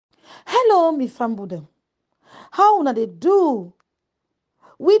Hello, me fambu them. How una they do?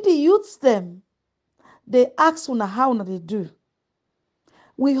 We the youths them. They ask una how una they do.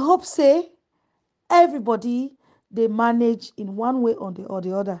 We hope say everybody they manage in one way or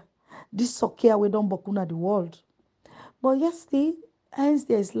the other. This Sokia we don't bakuna the world. But yes, hence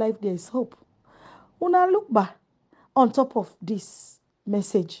there is life, there is hope. Una look back on top of this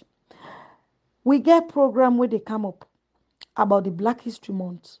message. We get program where they come up about the Black History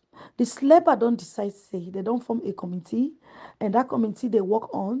Month. The SLEBA don't decide say they don't form a committee, and that committee they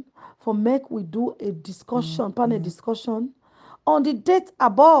work on for make we do a discussion, panel discussion on the date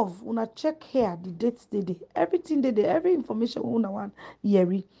above. Una check here the dates they did. Everything they did, every information we una want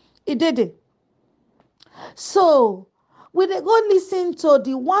hearing. It did it. So we they go listen to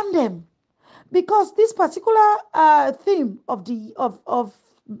the one them because this particular theme of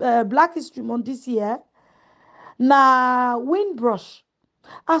the Black History Month this year na windbrush.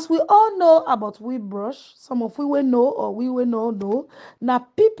 As we all know about windbrush, some of we will know or we will not know. Now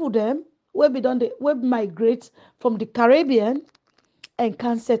people them will be done the will migrate from the Caribbean and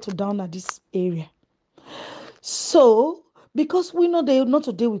can settle down at this area. So because we know they not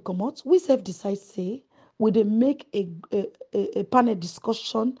today we come out, we self decide say we they make a panel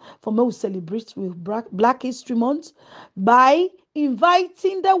discussion for me we celebrate with Black History Month by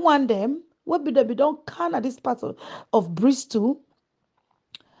inviting the one them where be don't come at this part of Bristol,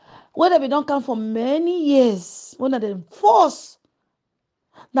 where they don't come for many years, when they force,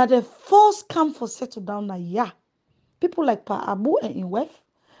 now they force come for settle down now, yeah. People like Pa Abu and Inwef,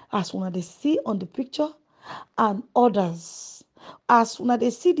 as when they see on the picture, and others. As when they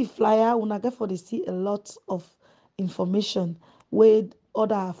see the flyer, when they see a lot of information where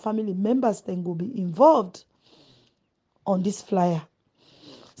other family members then will be involved on this flyer.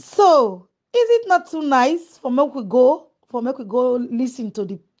 So, is it not too nice for me we go listen to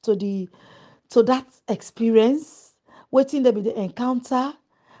that experience, waiting there be the encounter,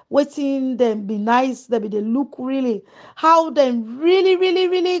 waiting them be nice, there be the look really, how them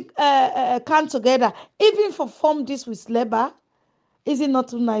really come together, even for form this with SLEBA. Is it not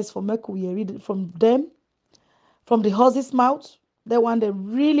too nice for me we read it from them, from the horse's mouth? They want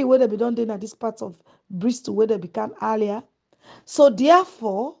them really where they be done in this part of Bristol where they become earlier. So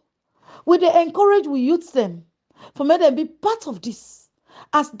therefore, we they encourage we youth them for me them be part of this,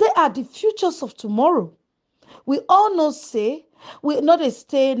 as they are the futures of tomorrow. We all know say we not a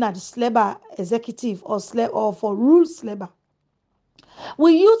stay na the SLEBA executive or for rule SLEBA.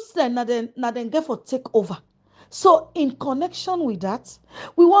 We youth them na then get for take over. So in connection with that,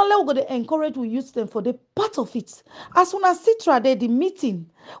 we want to encourage we use them for the part of it. As when I see today the meeting,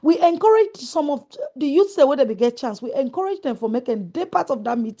 we encourage some of the youths that when they get chance, we encourage them for making they part of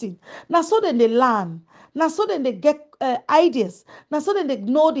that meeting. Now so then they learn, now so then they get ideas, now so then they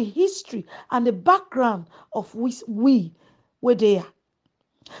know the history and the background of which we were there.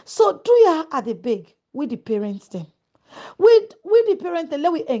 So do ya at the big with the parents them. With the parents,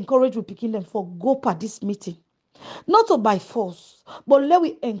 let we encourage we picking them for go part this meeting. Not to by force, but let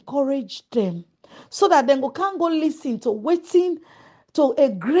we encourage them so that then we can go listen to waiting to a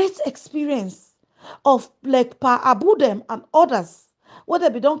great experience of like Pa Abu them and others, whether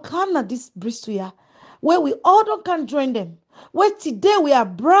we don't come at this Bristol here, where we all don't can join them. Where today we are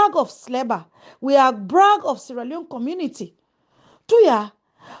brag of SLEBA, we are brag of Sierra Leone community. Do ya?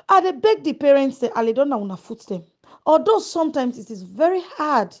 I they beg the parents say I don't know foot them. Although sometimes it is very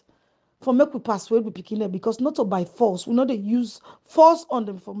hard for make we persuade we picking them because not to by force. We know they use force on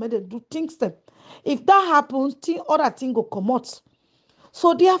them for me they do things them. If that happens, other thing go come out.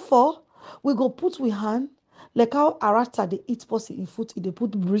 So therefore, we go put we hand like how Arata they eat pussy in foot, they put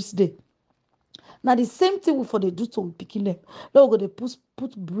breeze there. Now the same thing we for they do to we picking them. Now we go they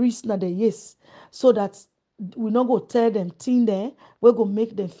put breeze na the yes, so that we not go tell them thing there. We go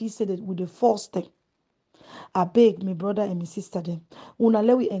make them feel say that with the force them. I beg my brother and my sister them. Una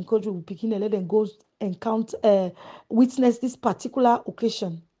let we encourage we picking let them go encounter witness this particular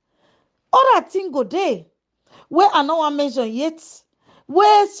occasion. Other thing go there where I know I mention yet,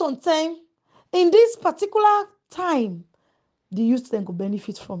 where sometime in this particular time the youth then go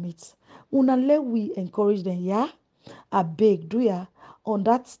benefit from it. Una let we encourage them, yeah. I beg do ya on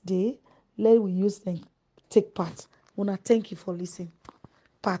that day let we use them take part. Una thank you for listening.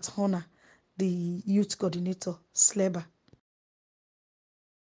 Pat Honor, the youth coordinator, SLEBA.